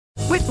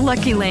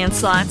Lucky Land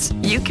Slots,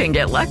 you can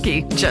get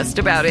lucky just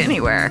about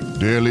anywhere.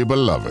 Dearly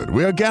beloved,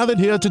 we are gathered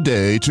here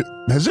today to...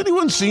 Has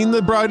anyone seen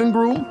the bride and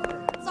groom?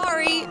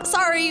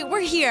 Sorry, we're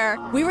here.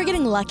 We were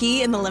getting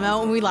lucky in the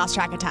limo and we lost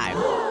track of time.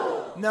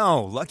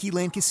 No, Lucky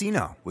Land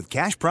Casino, with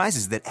cash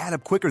prizes that add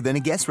up quicker than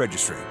a guest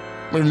registry.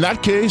 In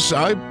that case,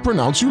 I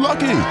pronounce you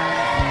lucky.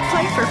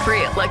 Play for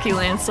free at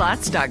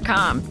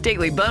LuckyLandSlots.com.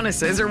 Daily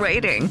bonuses are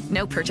waiting.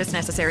 No purchase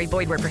necessary.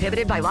 Void where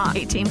prohibited by law.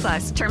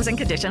 18+. Terms and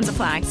conditions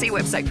apply. See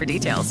website for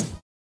details.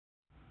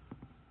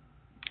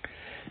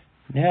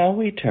 Now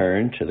we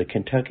turn to the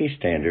Kentucky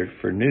Standard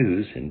for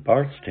news in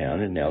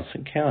Bardstown and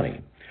Nelson County.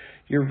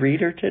 Your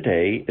reader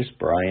today is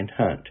Brian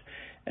Hunt.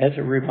 As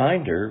a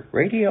reminder,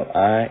 Radio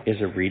Eye is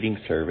a reading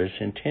service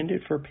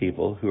intended for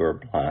people who are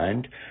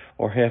blind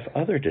or have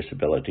other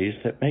disabilities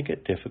that make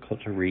it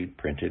difficult to read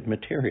printed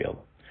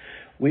material.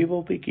 We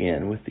will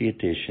begin with the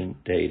edition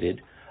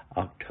dated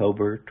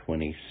October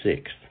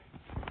 26th.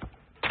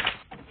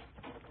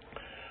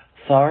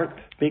 Tharp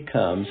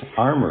becomes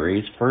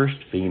Armory's first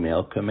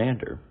female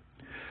commander.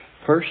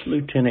 First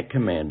Lieutenant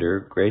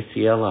Commander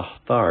Graciela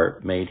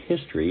Tharp made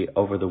history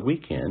over the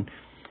weekend,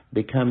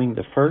 becoming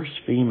the first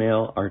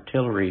female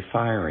artillery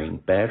firing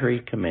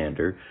battery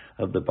commander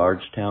of the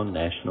Bardstown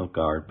National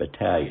Guard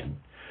Battalion.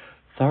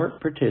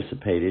 Tharp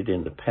participated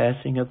in the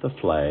passing of the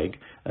flag,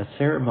 a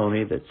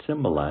ceremony that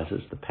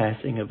symbolizes the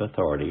passing of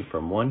authority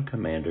from one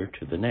commander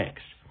to the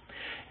next.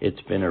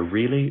 It's been a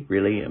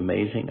really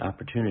amazing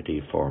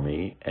opportunity for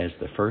me as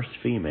the first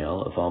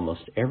female of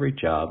almost every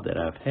job that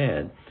I've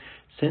had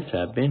since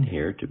I've been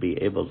here to be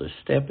able to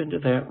step into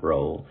that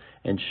role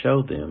and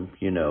show them,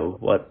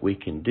 what we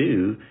can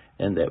do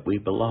and that we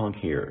belong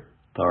here,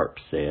 Tharp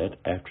said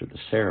after the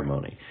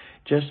ceremony.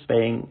 Just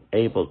being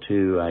able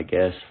to,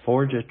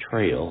 forge a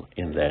trail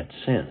in that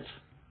sense.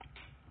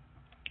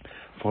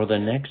 For the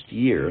next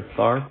year,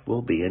 Tharp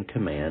will be in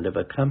command of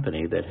a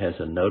company that has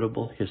a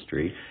notable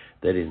history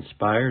that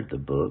inspired the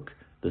book,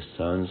 The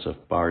Sons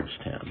of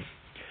Bardstown.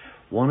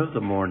 One of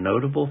the more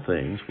notable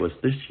things was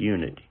this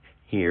unit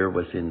here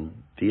was in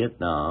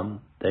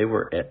Vietnam. They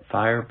were at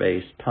Fire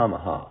Base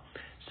Tomahawk,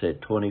 said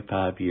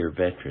 25-year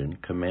veteran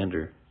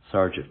Commander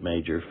Sergeant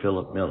Major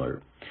Philip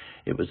Miller.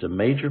 It was a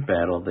major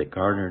battle that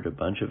garnered a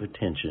bunch of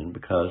attention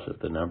because of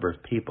the number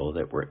of people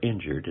that were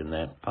injured in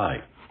that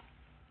fight.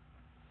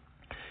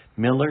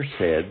 Miller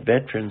said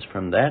veterans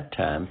from that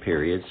time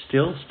period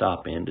still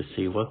stop in to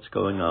see what's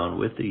going on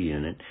with the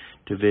unit,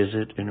 to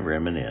visit and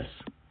reminisce.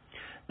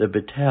 The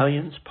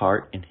battalion's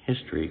part in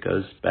history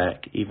goes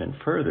back even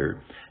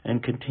further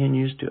and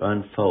continues to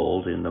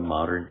unfold in the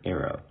modern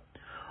era.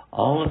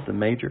 All of the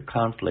major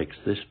conflicts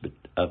this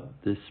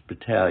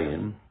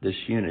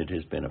unit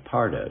has been a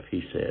part of,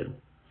 he said.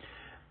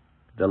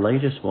 The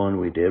latest one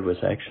we did was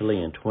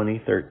actually in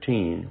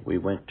 2013. We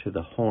went to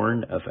the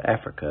Horn of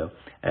Africa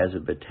as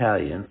a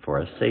battalion for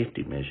a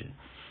safety mission.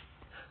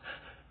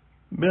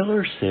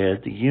 Miller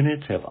said the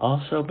units have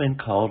also been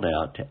called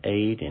out to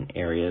aid in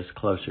areas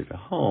closer to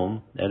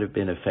home that have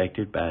been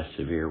affected by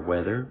severe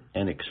weather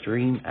and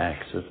extreme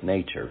acts of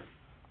nature.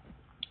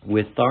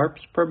 With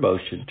Tharp's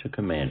promotion to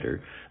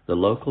commander, the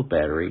local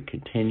battery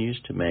continues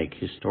to make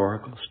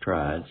historical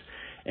strides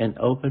and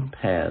open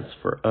paths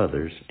for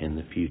others in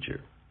the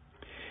future.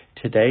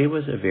 Today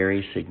was a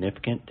very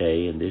significant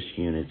day in this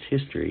unit's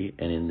history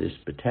and in this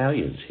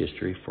battalion's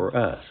history for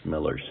us,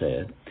 Miller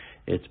said.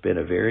 It's been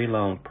a very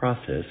long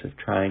process of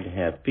trying to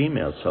have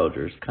female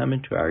soldiers come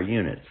into our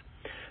units,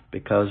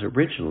 because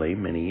originally,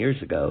 many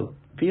years ago,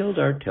 field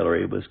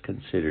artillery was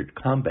considered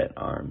combat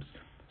arms,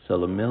 so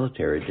the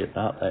military did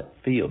not let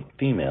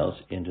females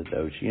into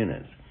those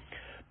units.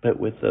 But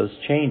with those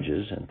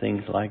changes and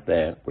things like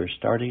that, we're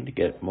starting to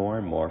get more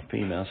and more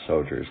female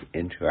soldiers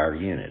into our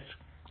units.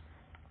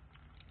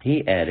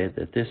 He added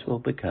that this will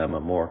become a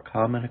more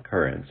common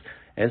occurrence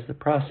as the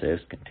process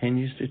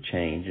continues to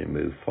change and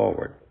move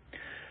forward.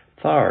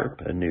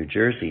 Tharp, a New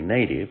Jersey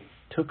native,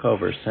 took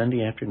over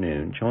Sunday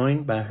afternoon,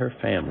 joined by her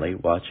family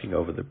watching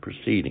over the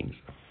proceedings.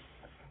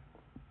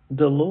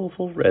 The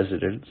Louisville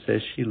resident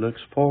says she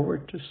looks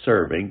forward to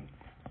serving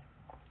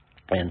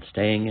and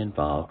staying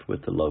involved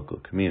with the local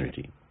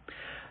community.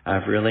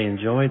 I've really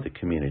enjoyed the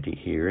community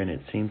here, and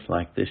it seems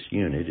like this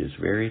unit is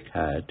very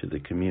tied to the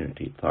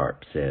community, Tharp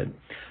said.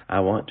 I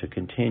want to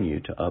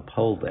continue to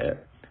uphold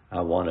that.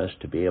 I want us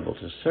to be able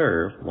to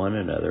serve one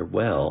another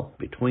well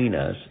between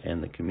us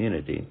and the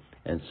community,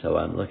 and so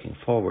I'm looking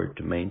forward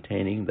to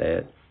maintaining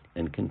that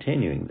and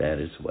continuing that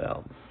as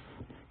well.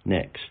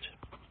 Next.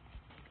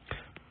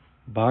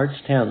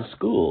 Bardstown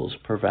schools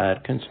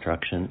provide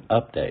construction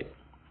update.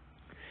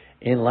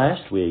 In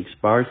last week's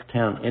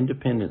Bardstown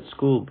Independent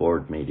School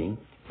Board meeting,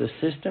 the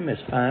system is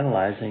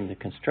finalizing the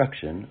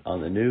construction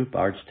on the new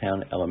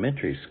Bardstown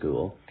Elementary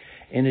School,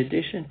 in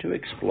addition to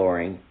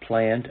exploring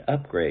planned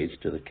upgrades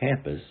to the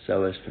campus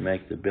so as to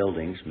make the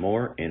buildings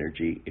more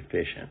energy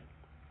efficient.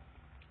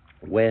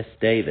 Wes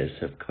Davis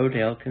of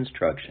Codell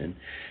Construction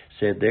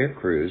said their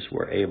crews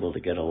were able to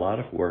get a lot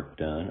of work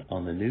done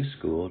on the new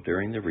school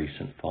during the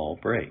recent fall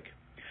break.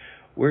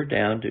 We're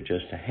down to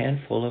just a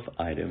handful of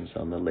items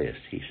on the list,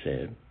 he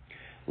said.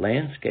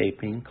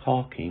 Landscaping,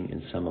 caulking,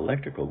 and some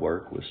electrical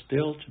work was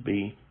still to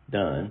be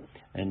done,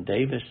 and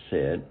Davis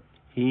said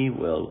he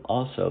will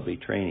also be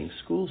training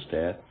school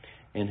staff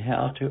in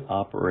how to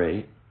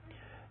operate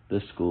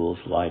the school's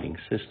lighting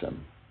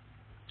system.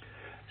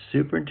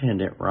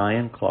 Superintendent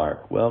Ryan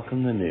Clark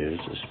welcomed the news,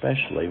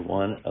 especially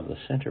one of the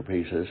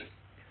centerpieces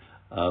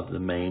of the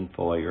main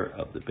foyer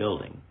of the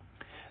building.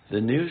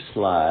 The new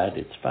slide,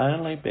 it's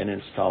finally been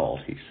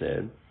installed, he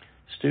said.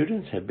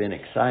 Students have been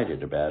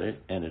excited about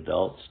it, and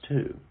adults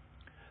too.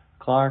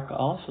 Clark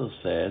also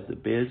said the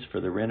bids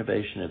for the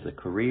renovation of the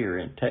Career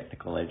and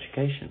Technical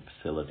Education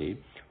Facility,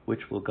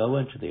 which will go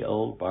into the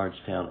old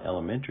Bardstown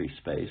Elementary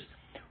space,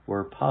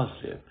 were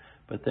positive,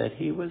 but that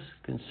he was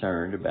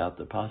concerned about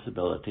the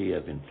possibility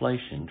of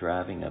inflation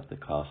driving up the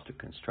cost of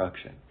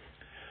construction.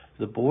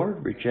 The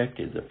board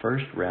rejected the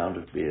first round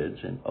of bids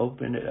and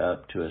opened it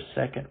up to a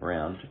second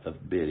round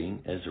of bidding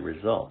as a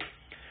result.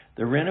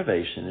 The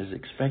renovation is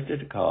expected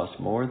to cost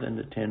more than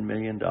the $10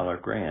 million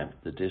grant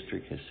the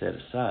district has set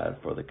aside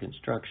for the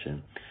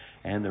construction,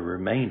 and the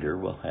remainder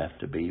will have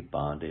to be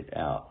bonded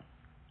out.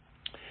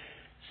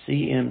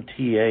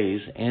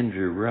 CMTA's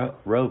Andrew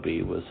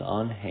Roby was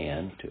on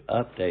hand to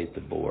update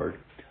the board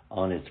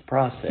on its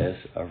process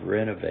of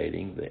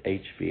renovating the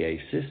HVA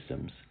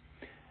systems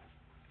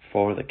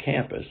for the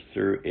campus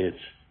through its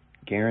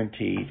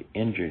Guaranteed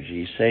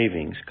Energy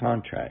Savings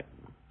contract.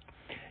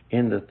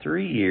 In the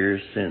 3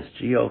 years since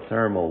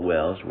geothermal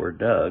wells were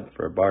dug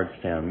for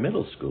Bardstown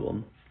Middle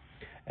School,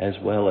 as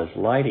well as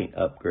lighting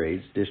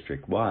upgrades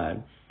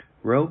district-wide,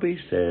 Roby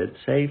said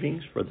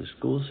savings for the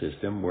school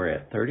system were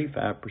at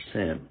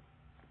 35%,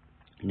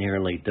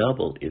 nearly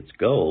double its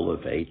goal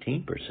of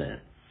 18%.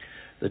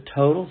 The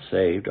total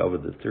saved over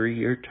the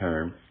 3-year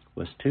term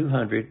was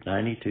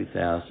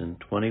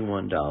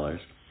 $292,021,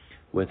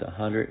 with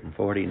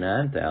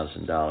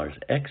 $149,000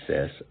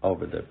 excess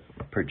over the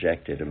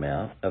projected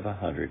amount of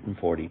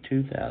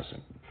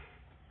 $142,000.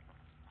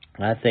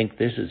 I think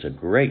this is a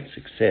great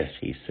success,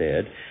 he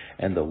said,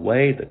 and the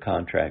way the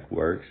contract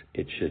works,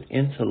 it should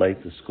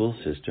insulate the school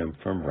system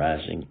from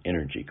rising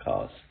energy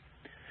costs.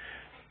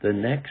 The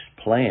next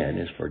plan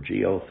is for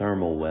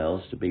geothermal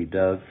wells to be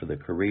dug for the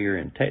Career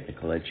and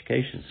Technical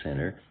Education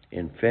Center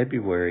in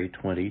February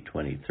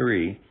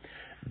 2023,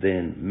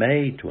 then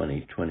May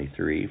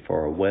 2023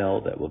 for a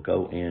well that will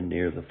go in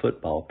near the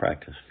football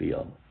practice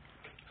field.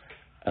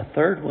 A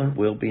third one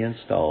will be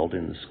installed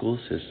in the school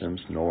system's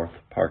north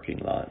parking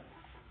lot.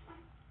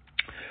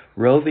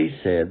 Roby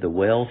said the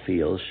well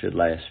fields should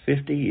last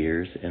 50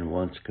 years and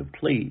once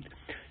complete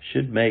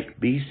should make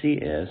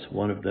BCS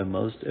one of the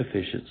most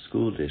efficient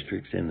school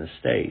districts in the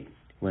state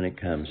when it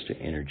comes to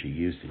energy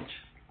usage.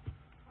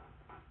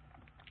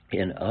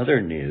 In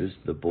other news,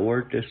 the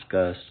board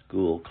discussed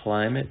school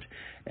climate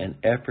and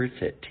efforts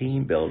at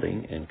team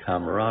building and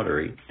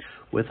camaraderie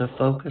with a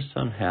focus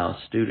on how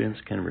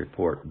students can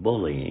report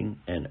bullying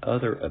and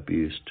other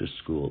abuse to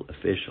school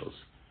officials.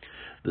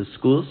 The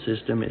school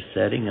system is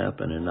setting up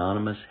an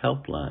anonymous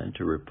helpline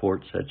to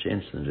report such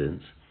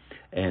incidents,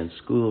 and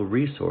School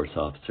Resource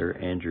Officer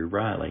Andrew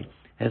Riley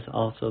has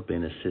also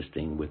been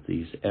assisting with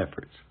these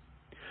efforts.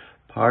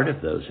 Part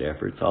of those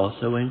efforts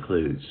also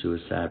include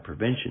suicide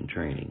prevention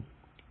training.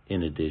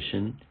 In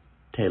addition,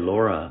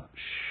 Taylora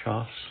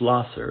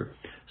Schlosser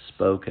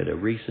spoke at a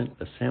recent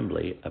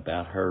assembly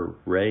about her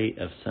Ray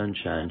of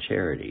Sunshine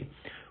charity,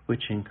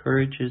 which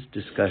encourages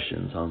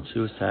discussions on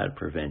suicide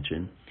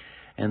prevention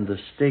and the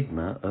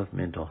stigma of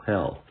mental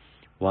health,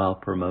 while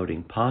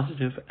promoting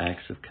positive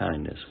acts of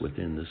kindness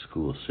within the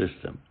school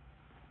system.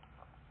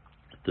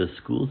 The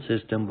school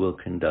system will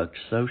conduct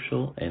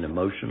social and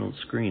emotional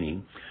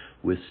screening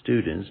with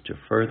students to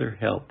further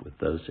help with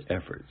those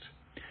efforts.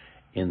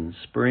 In the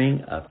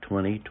spring of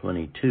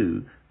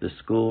 2022, the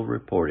school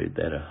reported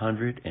that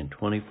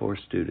 124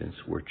 students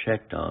were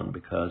checked on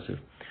because of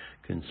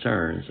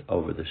concerns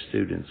over the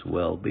students'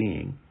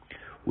 well-being,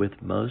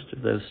 with most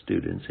of those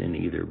students in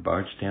either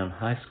Bardstown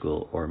High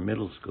School or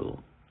middle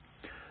school.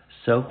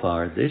 So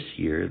far this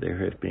year, there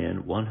have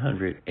been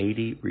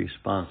 180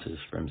 responses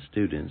from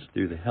students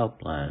through the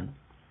helpline,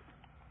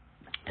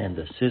 and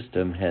the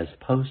system has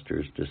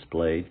posters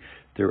displayed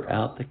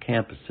throughout the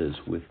campuses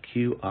with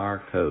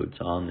QR codes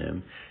on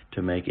them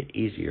to make it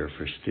easier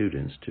for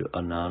students to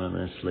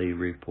anonymously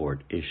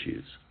report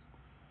issues.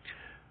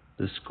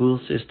 The school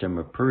system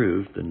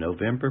approved the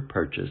November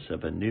purchase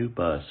of a new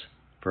bus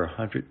for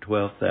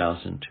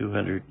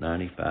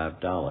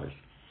 $112,295,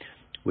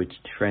 which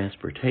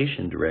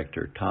Transportation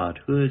Director Todd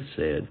Hood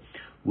said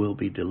will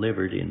be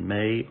delivered in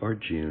May or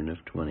June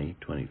of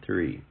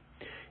 2023.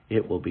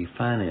 It will be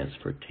financed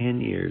for 10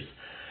 years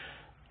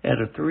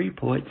at a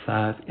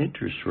 3.5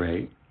 interest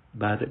rate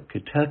by the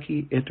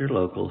Kentucky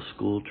Interlocal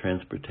School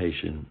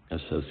Transportation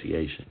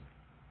Association.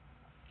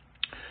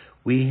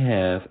 We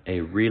have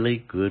a really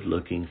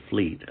good-looking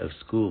fleet of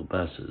school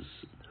buses,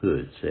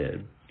 Hood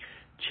said.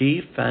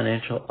 Chief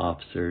Financial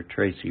Officer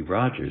Tracy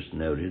Rogers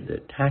noted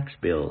that tax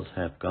bills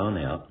have gone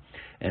out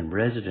and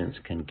residents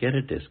can get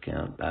a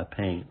discount by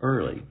paying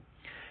early.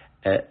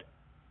 At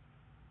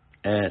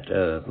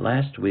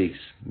last week's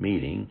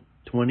meeting,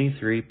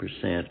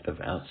 23%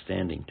 of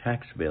outstanding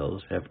tax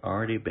bills have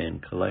already been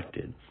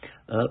collected,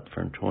 up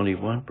from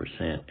 21%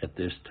 at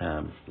this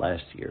time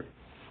last year.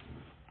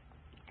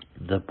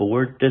 The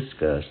board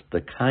discussed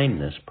the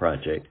Kindness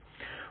Project,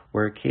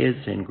 where kids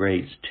in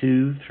grades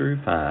 2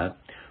 through 5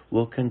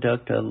 will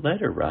conduct a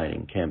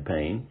letter-writing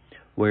campaign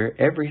where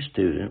every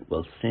student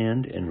will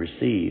send and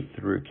receive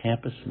through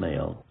campus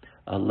mail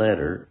a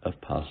letter of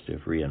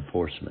positive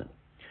reinforcement.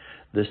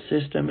 The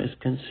system is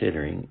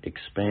considering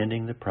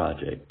expanding the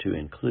project to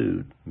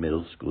include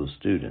middle school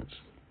students.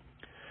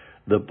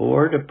 The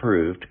board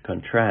approved a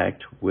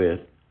contract with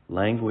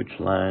Language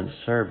Line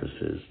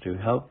Services to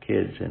help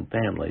kids and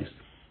families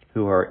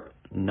who are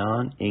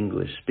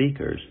non-English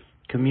speakers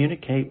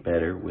communicate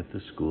better with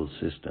the school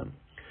system.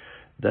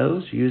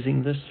 Those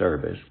using the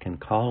service can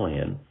call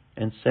in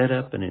and set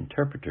up an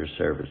interpreter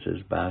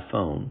services by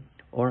phone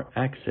or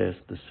access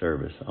the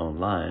service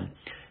online,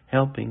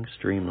 helping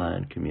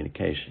streamline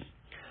communication.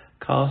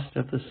 Cost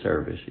of the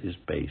service is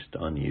based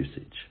on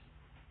usage.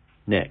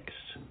 Next.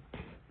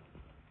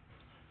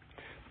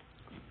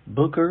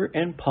 Booker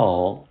and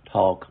Paul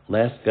talk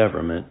less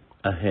government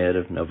ahead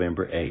of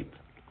November 8th.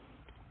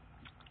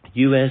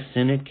 U.S.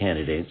 Senate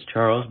candidates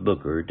Charles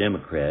Booker,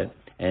 Democrat,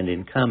 and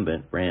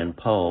incumbent Rand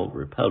Paul,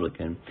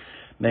 Republican,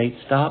 made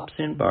stops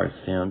in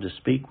Bardstown to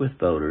speak with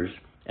voters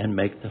and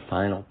make the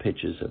final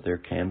pitches of their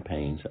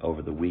campaigns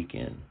over the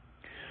weekend.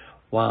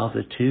 While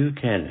the two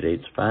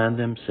candidates find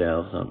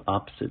themselves on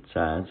opposite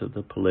sides of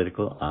the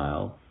political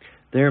aisle,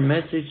 their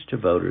message to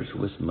voters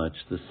was much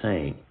the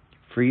same: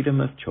 freedom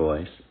of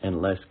choice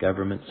and less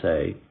government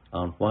say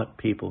on what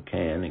people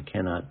can and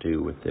cannot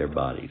do with their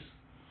bodies.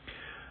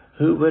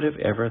 Who would have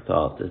ever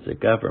thought that the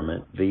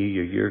government,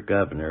 via your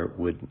governor,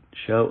 would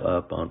show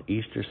up on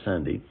Easter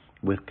Sunday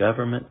with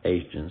government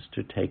agents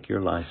to take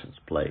your license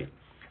plate?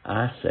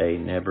 I say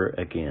never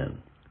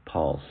again,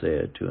 Paul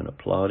said to an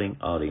applauding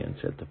audience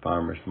at the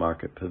Farmers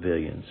Market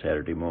Pavilion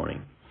Saturday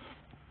morning.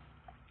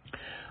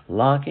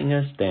 Locking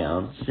us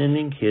down,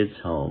 sending kids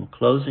home,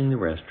 closing the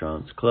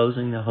restaurants,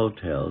 closing the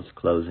hotels,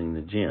 closing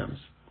the gyms.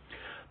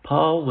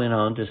 Paul went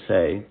on to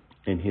say,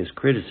 in his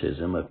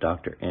criticism of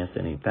Dr.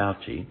 Anthony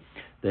Fauci,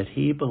 that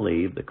he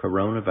believed the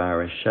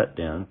coronavirus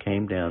shutdown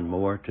came down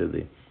more to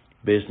the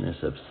business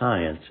of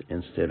science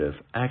instead of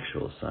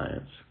actual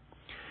science.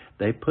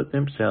 They put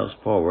themselves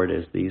forward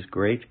as these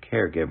great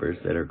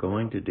caregivers that are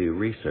going to do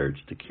research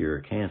to cure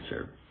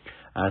cancer.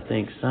 I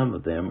think some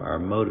of them are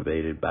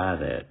motivated by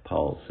that,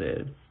 Paul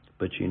said.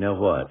 But you know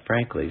what?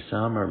 Frankly,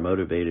 some are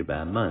motivated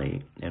by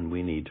money, and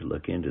we need to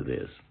look into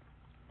this.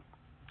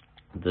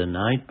 The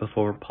night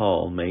before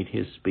Paul made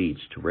his speech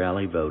to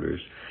rally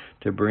voters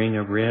to bring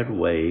a red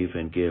wave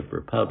and give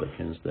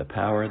Republicans the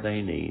power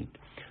they need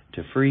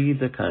to free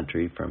the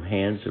country from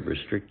hands of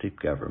restrictive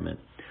government,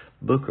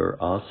 Booker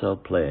also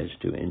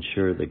pledged to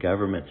ensure the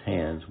government's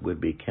hands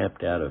would be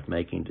kept out of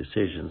making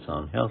decisions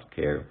on health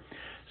care,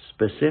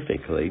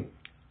 specifically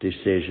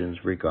decisions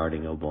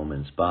regarding a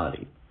woman's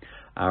body.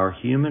 Our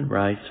human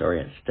rights are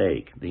at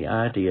stake. The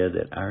idea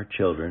that our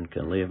children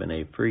can live in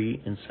a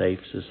free and safe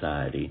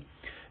society,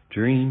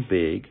 dream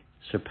big,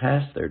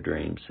 surpass their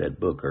dreams, said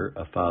Booker,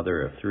 a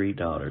father of 3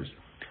 daughters.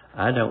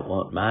 I don't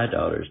want my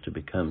daughters to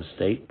become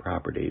state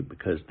property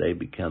because they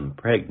become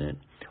pregnant,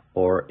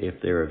 or if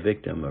they're a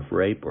victim of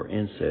rape or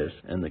incest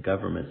and the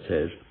government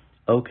says,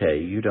 okay,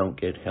 you don't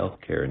get health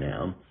care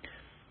now.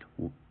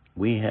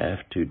 We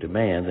have to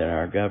demand that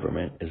our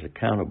government is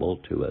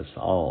accountable to us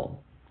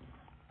all.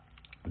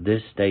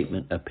 This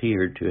statement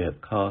appeared to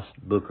have cost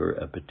Booker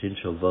a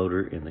potential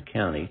voter in the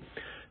county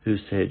who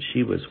said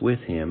she was with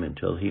him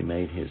until he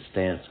made his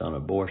stance on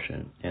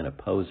abortion and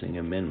opposing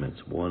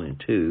Amendments 1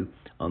 and 2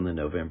 on the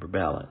November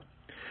ballot.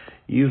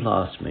 You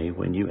lost me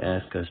when you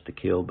asked us to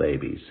kill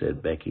babies,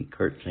 said Becky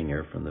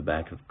Kurtzinger from the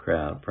back of the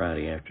crowd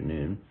Friday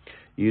afternoon.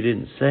 You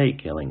didn't say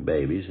killing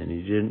babies, and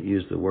you didn't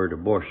use the word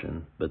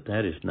abortion, but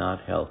that is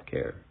not health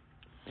care.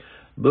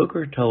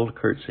 Booker told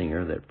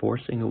Kurtzinger that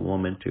forcing a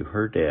woman to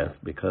her death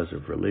because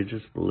of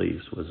religious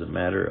beliefs was a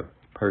matter of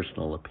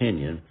personal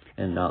opinion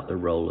and not the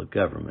role of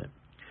government.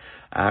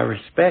 I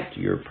respect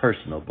your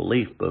personal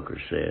belief,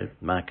 Booker said.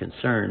 My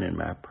concern and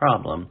my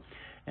problem,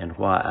 and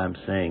why I'm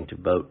saying to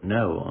vote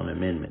no on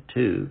Amendment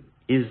 2,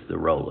 is the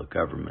role of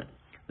government.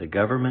 The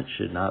government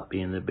should not be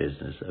in the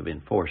business of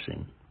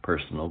enforcing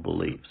personal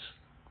beliefs.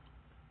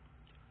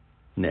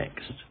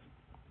 Next.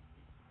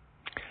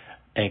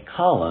 A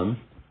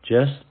column,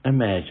 Just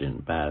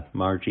Imagine, by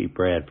Margie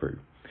Bradford.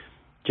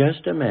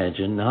 Just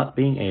imagine not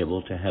being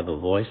able to have a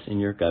voice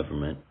in your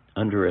government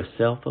under a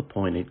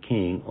self-appointed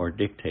king or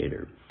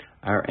dictator.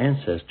 Our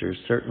ancestors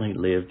certainly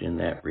lived in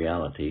that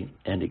reality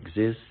and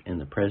exists in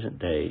the present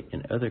day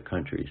in other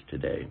countries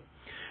today.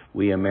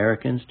 We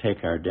Americans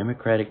take our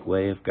democratic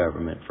way of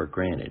government for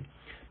granted,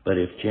 but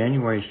if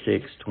January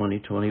 6,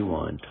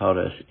 2021 taught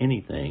us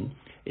anything,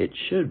 It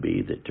should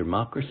be that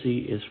democracy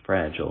is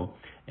fragile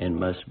and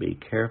must be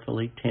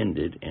carefully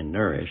tended and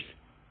nourished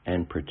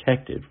and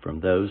protected from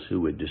those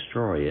who would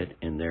destroy it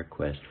in their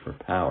quest for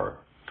power.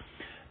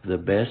 The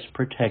best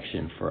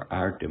protection for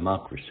our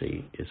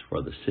democracy is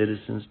for the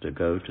citizens to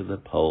go to the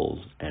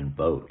polls and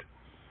vote.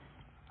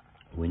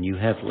 When you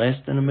have less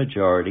than a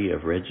majority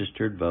of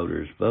registered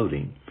voters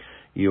voting,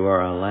 you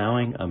are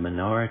allowing a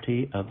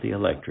minority of the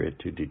electorate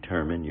to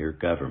determine your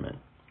government.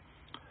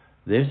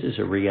 This is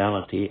a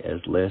reality as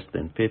less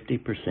than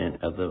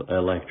 50% of the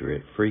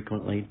electorate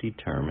frequently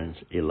determines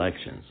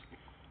elections.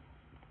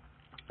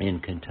 In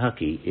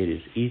Kentucky, it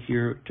is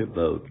easier to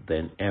vote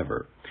than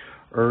ever.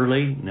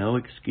 Early, no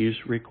excuse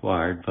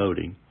required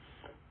voting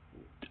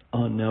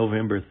on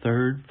November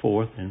 3rd,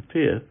 4th, and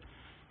 5th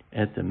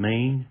at the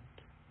main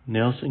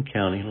Nelson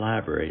County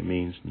Library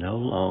means no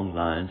long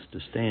lines to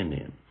stand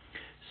in.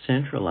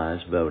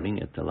 Centralized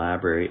voting at the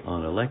library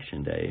on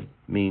Election Day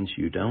means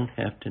you don't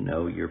have to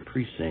know your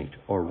precinct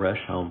or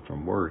rush home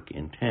from work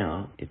in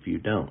town if you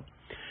don't.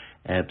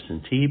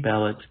 Absentee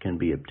ballots can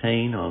be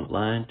obtained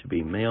online to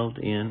be mailed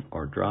in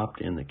or dropped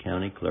in the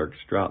county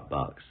clerk's drop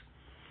box.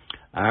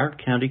 Our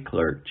county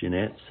clerk,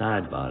 Jeanette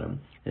Sidebottom,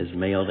 has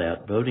mailed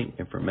out voting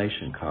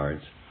information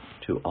cards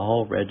to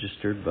all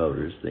registered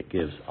voters that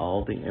gives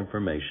all the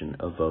information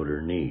a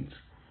voter needs,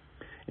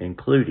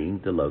 including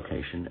the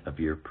location of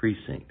your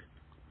precinct.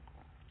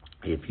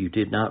 If you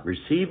did not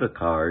receive a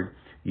card,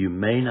 you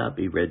may not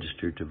be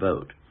registered to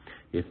vote.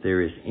 If there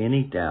is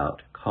any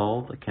doubt,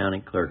 call the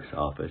county clerk's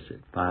office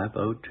at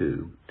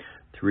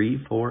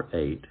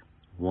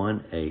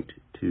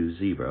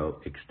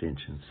 502-348-1820,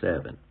 extension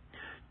 7.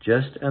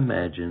 Just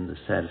imagine the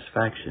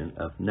satisfaction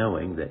of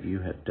knowing that you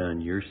have done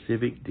your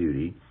civic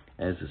duty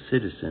as a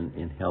citizen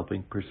in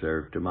helping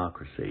preserve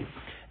democracy,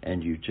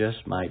 and you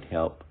just might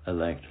help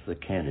elect the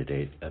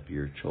candidate of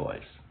your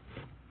choice.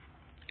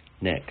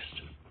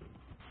 Next.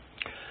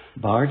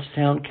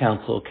 Bardstown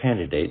Council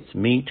candidates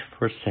meet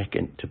for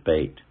second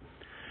debate.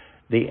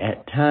 The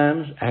at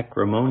times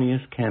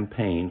acrimonious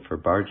campaign for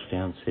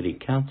Bardstown City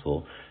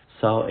Council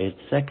saw its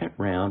second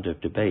round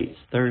of debates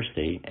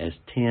Thursday as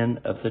 10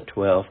 of the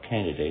 12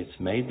 candidates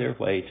made their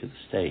way to the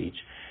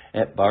stage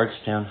at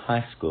Bardstown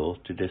High School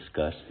to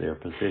discuss their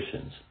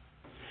positions.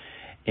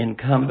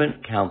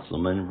 Incumbent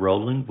Councilman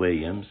Roland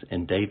Williams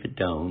and David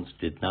Dones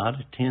did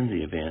not attend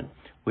the event,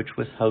 which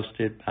was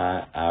hosted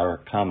by our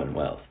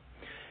Commonwealth.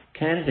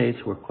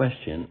 Candidates were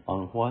questioned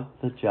on what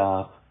the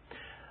job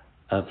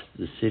of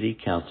the city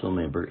council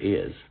member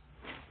is.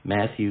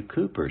 Matthew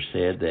Cooper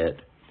said that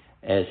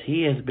as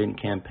he has been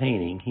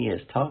campaigning, he has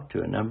talked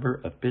to a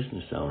number of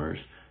business owners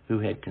who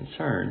had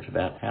concerns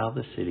about how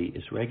the city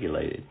is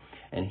regulated,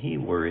 and he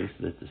worries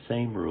that the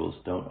same rules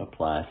don't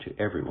apply to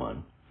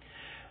everyone.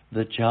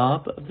 The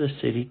job of the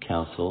city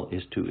council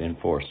is to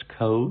enforce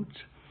codes,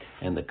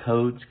 and the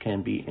codes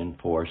can be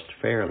enforced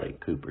fairly,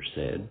 Cooper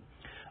said.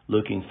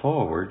 Looking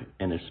forward,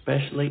 and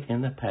especially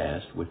in the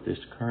past with this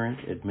current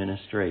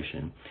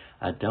administration,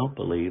 I don't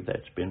believe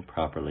that's been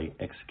properly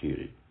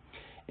executed.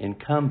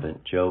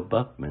 Incumbent Joe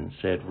Buckman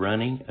said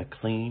running a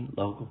clean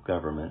local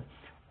government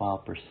while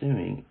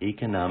pursuing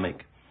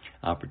economic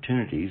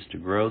opportunities to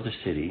grow the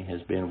city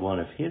has been one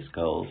of his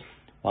goals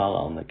while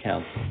on the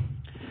council.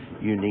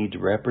 You need to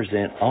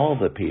represent all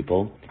the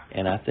people,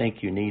 and I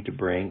think you need to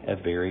bring a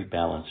very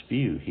balanced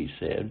view, he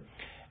said,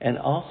 and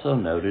also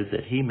noted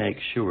that he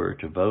makes sure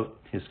to vote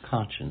his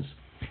conscience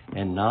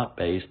and not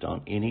based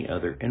on any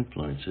other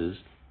influences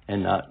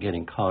and not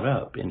getting caught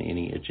up in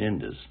any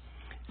agendas.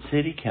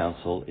 City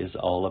Council is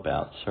all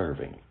about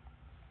serving.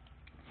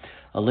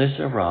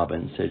 Alyssa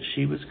Robbins said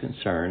she was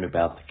concerned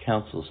about the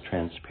council's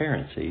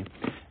transparency,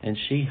 and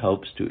she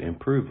hopes to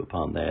improve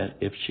upon that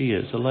if she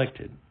is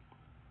elected.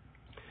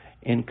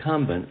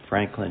 Incumbent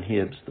Franklin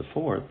Hibbs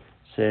IV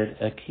said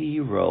a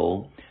key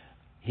role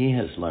he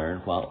has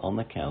learned while on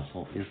the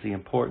council is the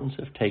importance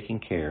of taking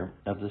care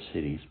of the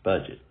city's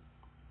budget.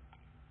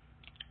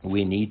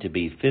 We need to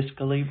be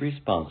fiscally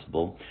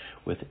responsible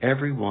with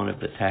every one of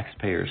the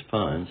taxpayers'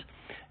 funds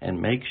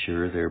and make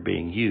sure they're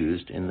being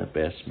used in the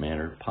best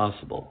manner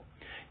possible,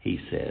 he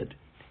said.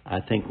 I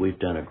think we've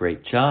done a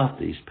great job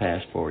these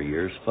past 4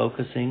 years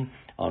focusing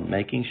on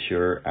making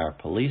sure our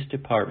police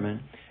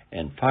department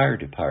and fire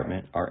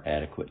department are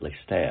adequately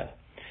staffed.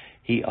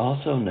 He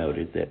also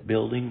noted that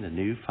building the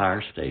new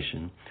fire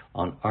station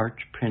on Arch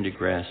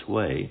Pendergrass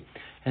Way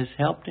has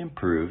helped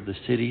improve the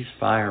city's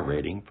fire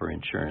rating for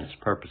insurance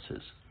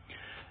purposes.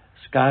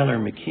 Skylar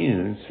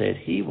McCune said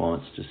he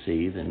wants to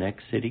see the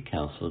next city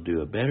council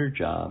do a better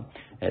job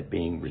at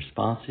being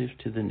responsive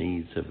to the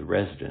needs of the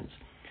residents,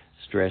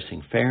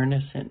 stressing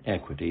fairness and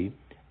equity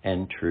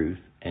and truth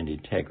and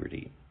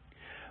integrity.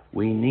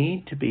 We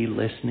need to be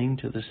listening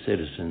to the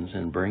citizens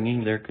and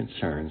bringing their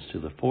concerns to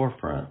the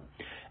forefront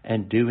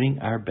and doing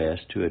our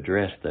best to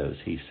address those,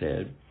 he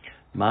said.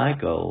 My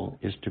goal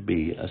is to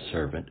be a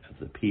servant of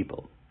the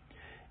people.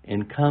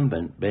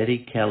 Incumbent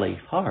Betty Kelly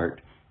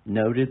Hart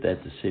noted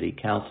that the City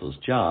Council's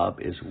job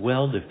is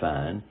well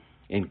defined,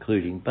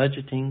 including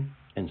budgeting,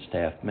 and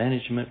staff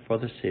management for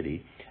the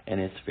city and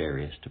its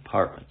various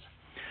departments.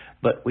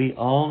 But we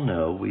all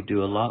know we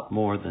do a lot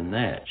more than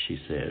that, she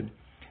said,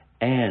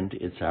 and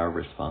it's our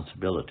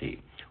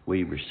responsibility.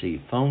 We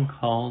receive phone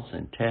calls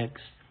and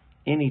texts,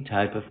 any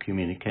type of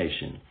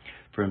communication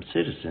from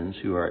citizens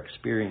who are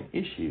experiencing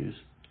issues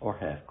or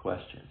have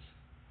questions.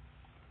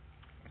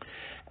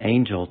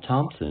 Angel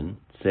Thompson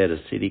said a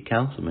city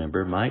council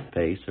member might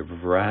face a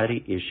variety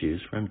of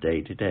issues from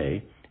day to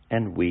day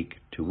and week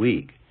to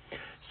week,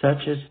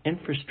 such as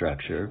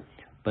infrastructure,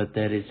 but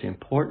that it's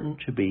important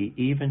to be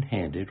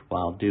even-handed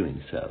while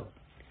doing so.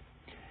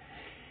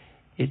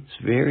 It's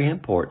very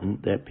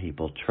important that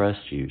people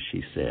trust you,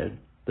 she said.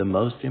 The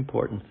most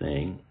important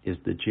thing is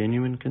the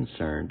genuine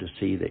concern to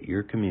see that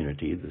your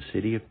community, the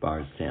city of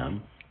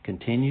Bardstown,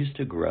 continues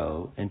to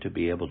grow and to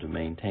be able to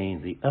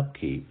maintain the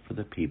upkeep for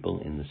the people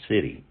in the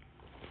city.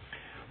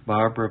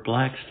 Barbara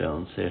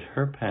Blackstone said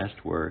her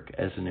past work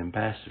as an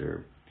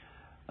ambassador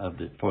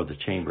for the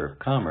Chamber of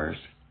Commerce,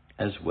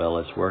 as well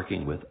as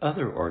working with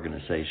other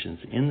organizations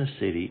in the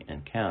city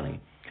and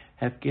county,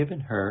 have given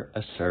her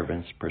a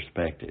servant's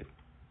perspective.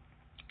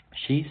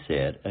 She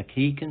said a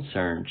key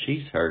concern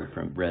she's heard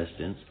from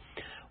residents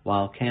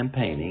while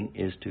campaigning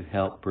is to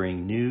help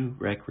bring new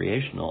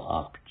recreational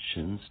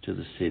options to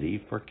the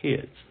city for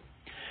kids.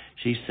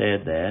 She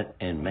said that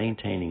and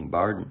maintaining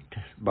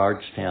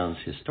Bardstown's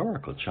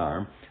historical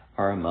charm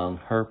are among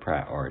her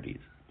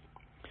priorities.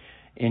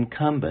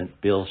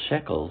 Incumbent Bill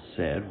Shekels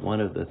said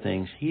one of the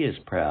things he is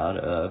proud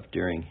of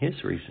during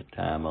his recent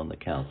time on the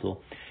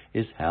council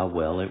is how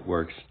well it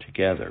works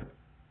together.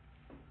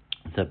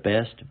 The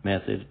best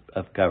method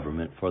of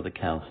government for the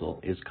council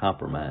is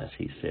compromise,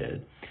 he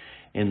said.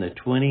 In the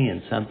 20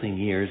 and something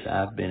years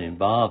I've been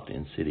involved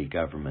in city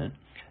government,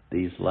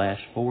 these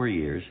last 4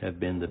 years have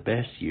been the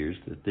best years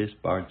that this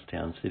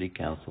Bardstown City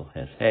Council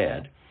has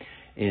had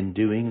in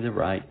doing the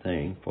right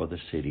thing for the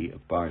city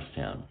of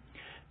Bardstown.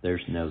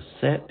 There's no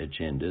set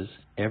agendas.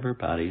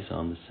 Everybody's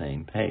on the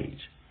same page.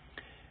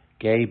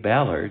 Gay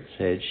Ballard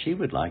said she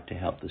would like to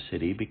help the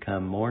city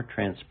become more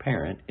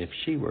transparent if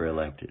she were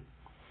elected.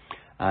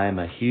 I am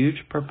a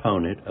huge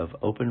proponent of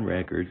open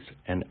records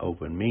and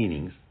open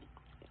meetings,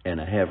 and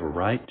I have a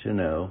right to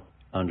know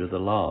under the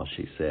law,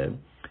 she said.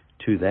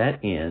 To that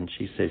end,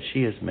 she said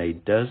she has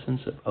made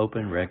dozens of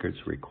open records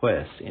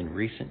requests in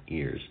recent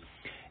years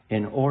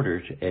in order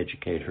to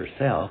educate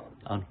herself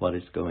on what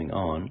is going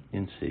on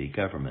in city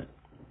government.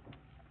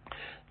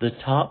 The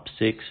top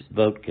 6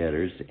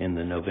 vote-getters in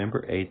the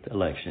November 8th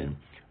election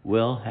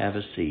will have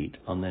a seat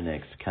on the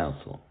next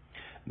council.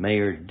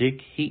 Mayor Dick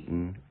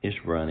Heaton is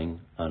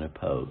running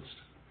unopposed.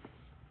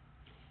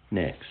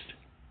 Next,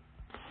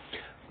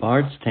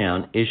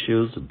 Bardstown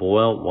issues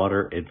boil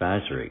water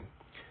advisory.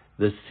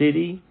 The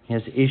city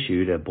has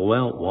issued a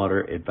boil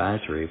water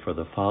advisory for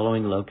the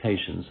following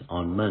locations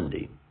on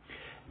Monday: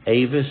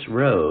 Avis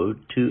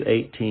Road,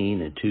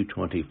 218 and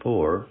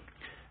 224,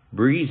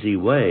 Breezy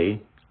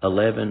Way,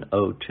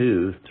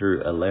 1102 through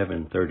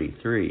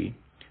 1133,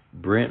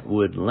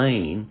 Brentwood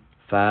Lane,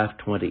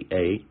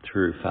 528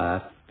 through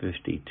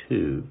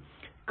 552,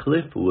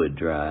 Cliffwood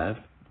Drive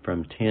from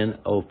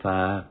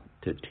 1005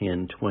 to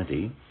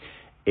 1020,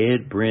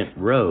 Ed Brent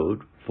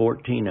Road,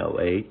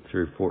 1408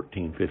 through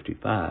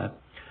 1455,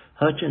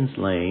 Hutchins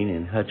Lane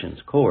and Hutchins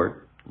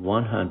Court,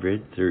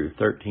 100 through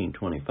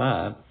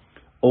 1325,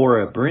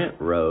 Ora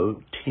Brent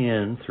Road,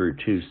 10 through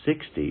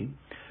 260,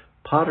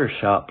 Potter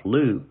Shop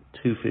Loop,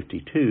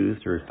 252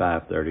 through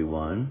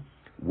 531,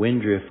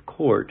 Windriff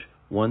Court,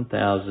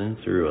 1000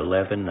 through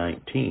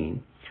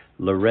 1119,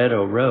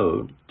 Loretto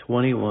Road,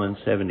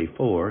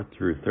 2174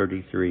 through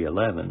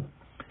 3311,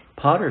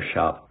 Potter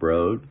Shop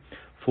Road,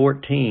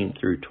 14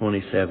 through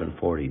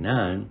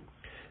 2749,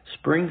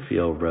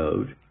 Springfield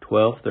Road,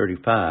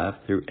 1235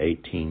 through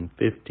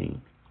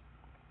 1815.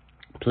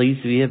 Please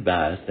be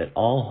advised that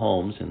all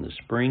homes in the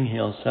Spring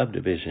Hill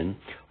subdivision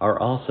are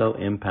also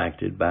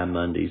impacted by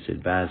Monday's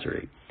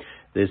advisory.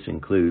 This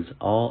includes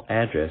all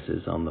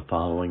addresses on the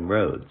following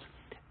roads: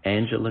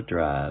 Angela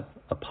Drive,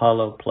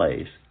 Apollo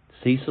Place,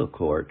 Cecil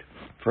Court,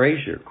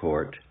 Frazier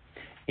Court,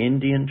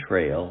 Indian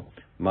Trail,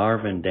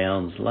 Marvin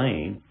Downs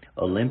Lane,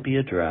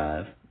 Olympia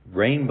Drive,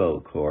 Rainbow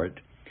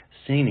Court,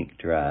 Scenic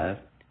Drive,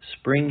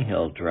 Spring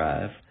Hill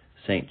Drive,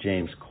 St.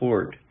 James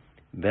Court,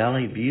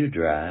 Valley View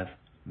Drive,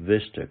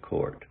 Vista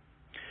Court.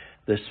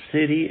 The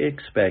city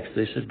expects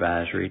this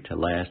advisory to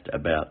last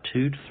about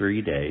 2 to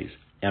 3 days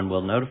and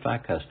will notify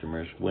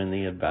customers when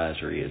the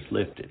advisory is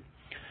lifted.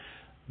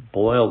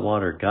 Boil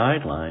water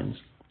guidelines: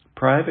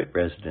 private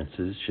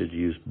residences should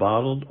use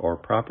bottled or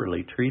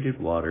properly treated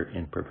water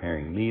in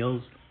preparing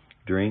meals,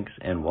 drinks,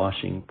 and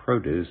washing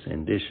produce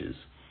and dishes.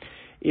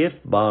 If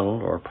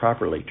bottled or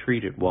properly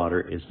treated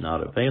water is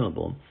not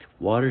available,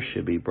 water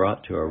should be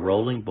brought to a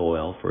rolling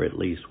boil for at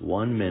least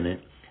 1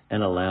 minute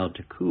and allowed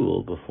to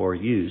cool before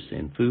use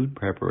in food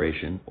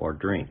preparation or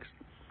drinks.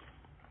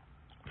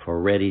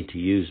 For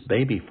ready-to-use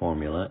baby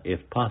formula,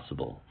 if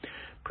possible,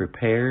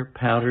 prepare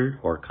powdered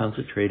or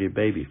concentrated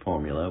baby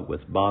formula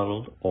with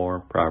bottled or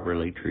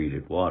properly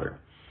treated water.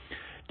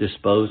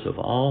 Dispose of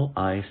all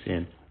ice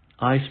in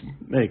ice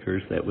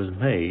makers that was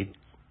made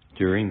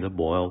during the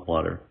boil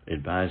water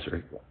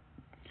advisory.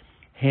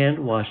 Hand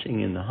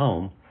washing in the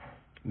home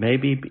may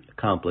be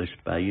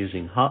accomplished by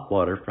using hot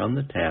water from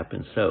the tap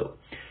and soap.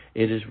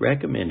 It is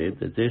recommended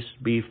that this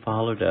be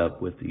followed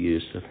up with the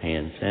use of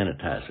hand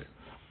sanitizer.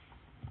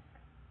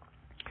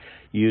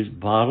 Use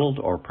bottled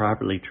or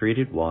properly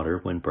treated water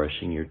when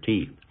brushing your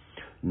teeth.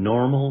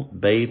 Normal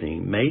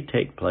bathing may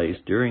take place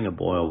during a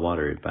boil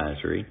water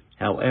advisory.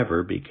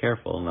 However, be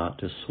careful not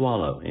to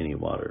swallow any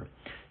water.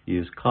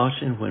 Use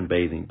caution when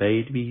bathing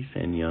babies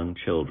and young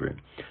children.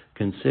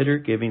 Consider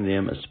giving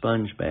them a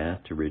sponge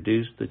bath to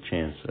reduce the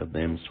chance of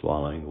them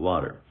swallowing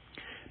water.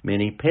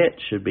 Many pets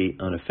should be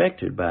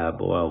unaffected by a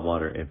boil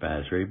water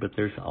advisory, but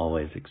there's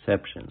always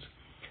exceptions.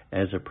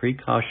 As a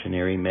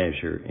precautionary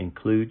measure,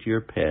 include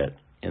your pet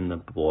in the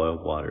boil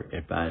water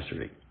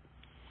advisory.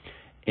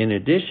 In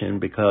addition,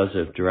 because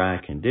of dry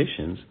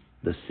conditions,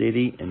 the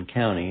city and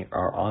county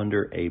are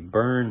under a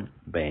burn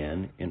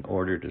ban in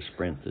order to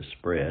sprint the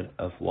spread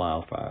of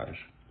wildfires.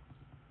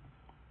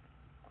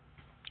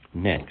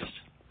 Next,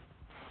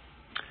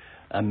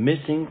 a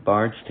missing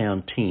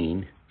Bardstown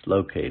teen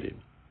located.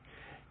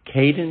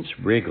 Cadence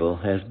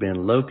Riggle has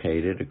been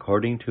located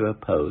according to a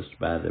post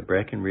by the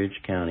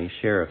Breckinridge County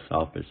Sheriff's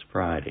Office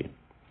Friday.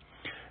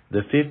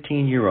 The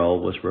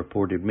 15-year-old was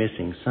reported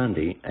missing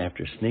Sunday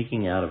after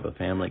sneaking out of a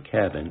family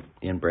cabin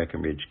in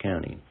Breckinridge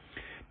County.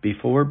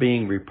 Before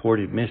being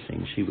reported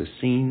missing, she was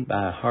seen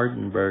by a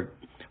Hardinsburg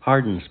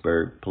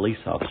police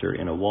officer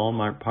in a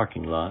Walmart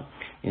parking lot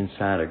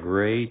inside a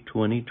gray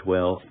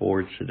 2012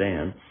 Ford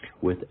sedan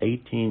with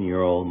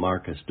 18-year-old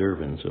Marcus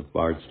Dervins of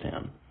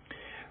Bardstown.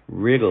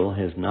 Riggle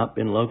has not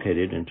been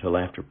located until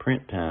after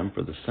print time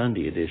for the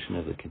Sunday edition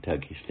of the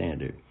Kentucky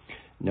Standard.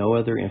 No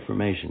other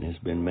information has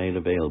been made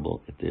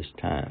available at this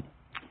time.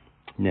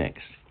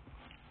 Next,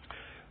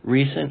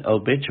 recent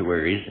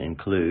obituaries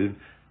include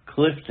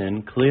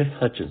Clifton Cliff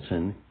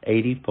Hutchinson,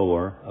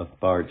 84, of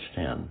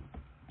Bardstown.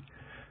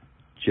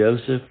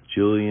 Joseph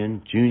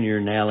Julian Jr.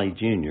 Nally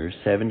Jr.,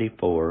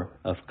 74,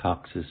 of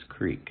Cox's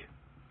Creek.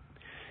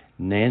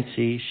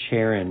 Nancy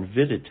Sharon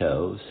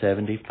Vidito,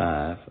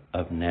 75,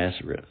 of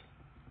Nazareth.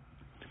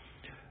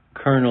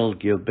 Colonel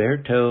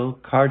Gilberto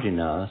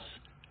Cardenas,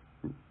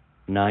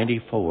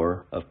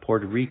 94, of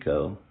Puerto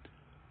Rico.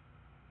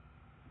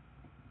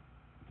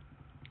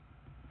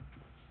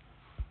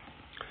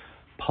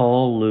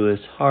 Paul Lewis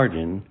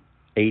Hardin,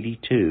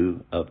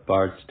 82, of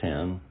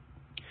Bardstown.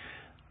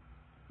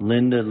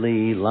 Linda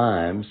Lee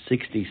Lime,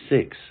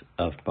 66,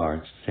 of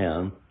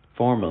Bardstown,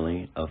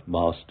 formerly of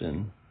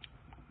Boston.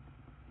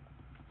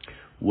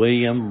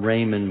 William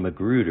Raymond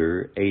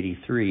Magruder,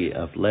 83,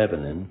 of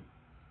Lebanon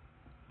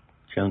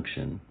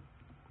Junction.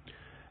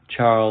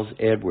 Charles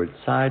Edward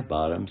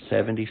Sidebottom,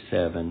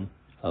 77,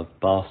 of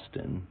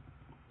Boston.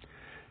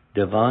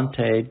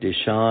 Devontae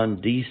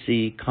Deshawn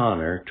D.C.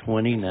 Connor,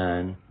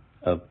 29,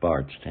 of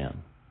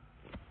Bardstown.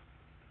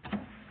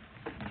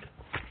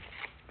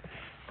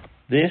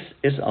 This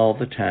is all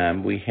the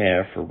time we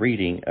have for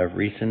reading of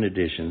recent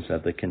editions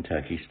of the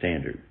Kentucky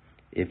Standard.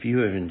 If you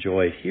have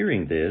enjoyed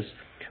hearing this,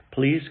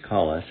 please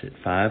call us at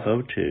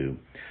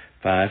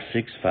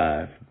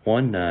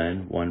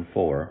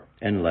 502-565-1914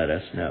 and let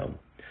us know.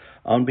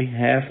 On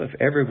behalf of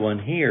everyone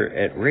here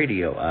at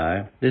Radio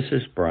Eye, this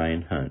is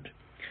Brian Hunt.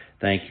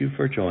 Thank you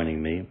for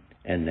joining me,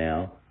 and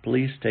now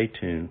please stay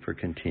tuned for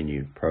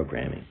continued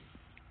programming.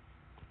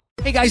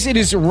 Hey guys, it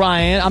is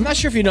Ryan. I'm not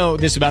sure if you know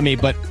this about me,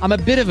 but I'm a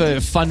bit of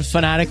a fun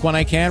fanatic when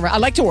I can. I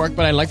like to work,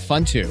 but I like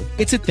fun too.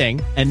 It's a thing.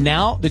 And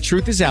now the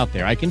truth is out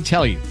there. I can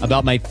tell you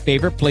about my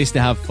favorite place to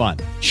have fun.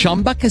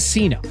 Chumba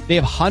Casino. They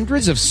have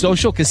hundreds of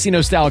social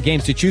casino style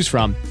games to choose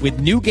from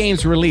with new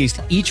games released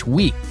each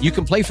week. You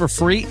can play for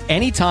free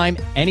anytime,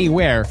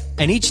 anywhere.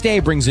 And each day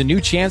brings a new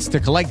chance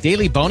to collect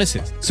daily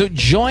bonuses. So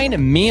join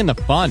me in the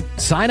fun.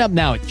 Sign up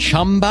now at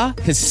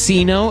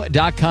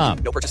ChumbaCasino.com.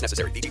 No purchase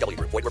necessary. VGW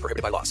Group. Void where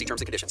prohibited by law. See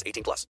terms and conditions. 18+.